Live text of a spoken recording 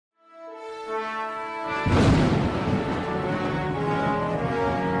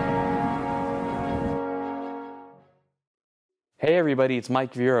Hey everybody, it's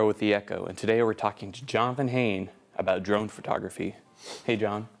Mike Vero with The Echo, and today we're talking to Jon Hane about drone photography. Hey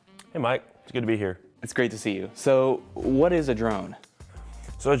John. Hey Mike, it's good to be here. It's great to see you. So, what is a drone?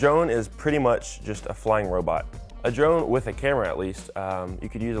 So a drone is pretty much just a flying robot. A drone with a camera at least, you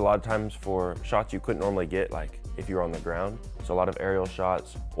could use a lot of times for shots you couldn't normally get, like if you were on the ground. So a lot of aerial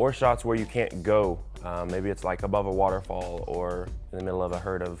shots, or shots where you can't go. Maybe it's like above a waterfall or in the middle of a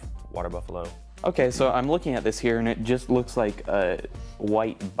herd of water buffalo. Okay, so I'm looking at this here and it just looks like a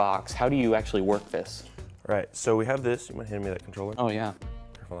white box. How do you actually work this? Right, so we have this. You mind handing me that controller? Oh yeah.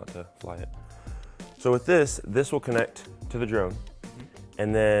 Careful not to fly it. So with this will connect to the drone,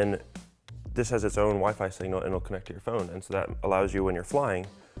 and then this has its own Wi-Fi signal and it'll connect to your phone. And so that allows you when you're flying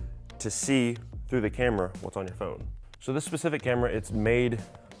to see through the camera what's on your phone. So this specific camera, it's made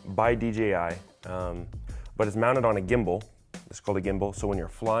by DJI, but it's mounted on a gimbal. It's called a gimbal. So when you're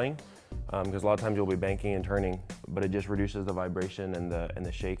flying, because a lot of times you'll be banking and turning, but it just reduces the vibration and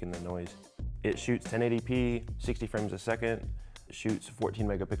the shake and the noise. It shoots 1080p, 60 frames a second. It shoots 14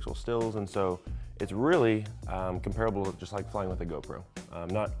 megapixel stills, and so it's really comparable to just like flying with a GoPro.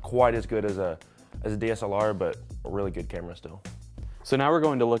 Not quite as good as a DSLR, but a really good camera still. So now we're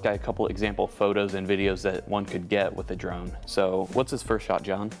going to look at a couple example photos and videos that one could get with a drone. So what's this first shot,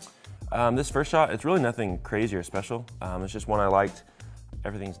 John? This first shot, it's really nothing crazy or special. It's just one I liked.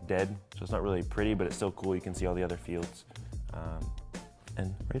 Everything's dead, so it's not really pretty, but it's still cool. You can see all the other fields.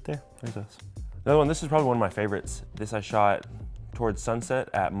 And right there's us. Another one, this is probably one of my favorites. This I shot towards sunset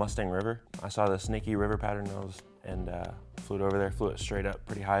at Mustang River. I saw the snaky river pattern and flew it over there, flew it straight up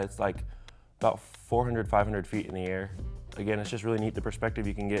pretty high. It's like about 400, 500 feet in the air. Again, it's just really neat the perspective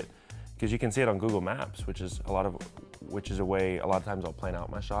you can get, because you can see it on Google Maps, which is a way a lot of times I'll plan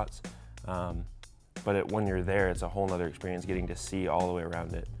out my shots. But when you're there, it's a whole nother experience getting to see all the way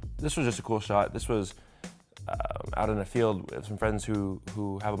around it. This was just a cool shot. This was out in a field with some friends who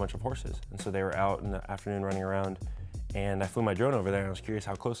have a bunch of horses. And so they were out in the afternoon running around, and I flew my drone over there and I was curious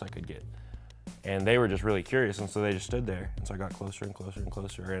how close I could get. And they were just really curious, and so they just stood there. And so I got closer and closer and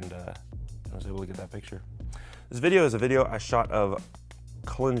closer, and I was able to get that picture. This video is a video I shot of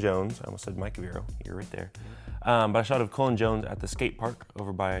Cullen Jones. I almost said Mike Vero, you're right there. But I shot of Cullen Jones at the skate park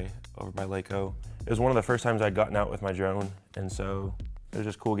over by Lake O. It was one of the first times I'd gotten out with my drone, and so it was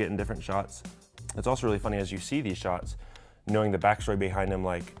just cool getting different shots. It's also really funny as you see these shots, knowing the backstory behind them.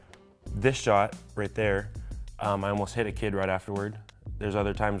 Like this shot right there, I almost hit a kid right afterward. There's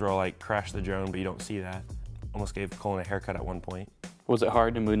other times where I'll like crash the drone, but you don't see that. Almost gave Cullen a haircut at one point. Was it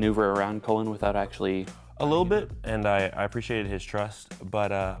hard to maneuver around Cullen without actually? A little bit, and I appreciated his trust, but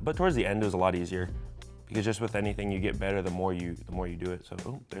towards the end it was a lot easier, because just with anything you get better the more you do it.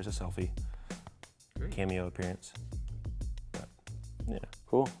 So there's a selfie. Great. Cameo appearance. But, yeah.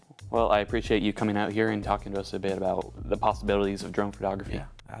 Cool. Well, I appreciate you coming out here and talking to us a bit about the possibilities of drone photography. Yeah,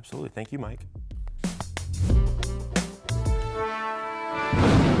 absolutely. Thank you, Mike.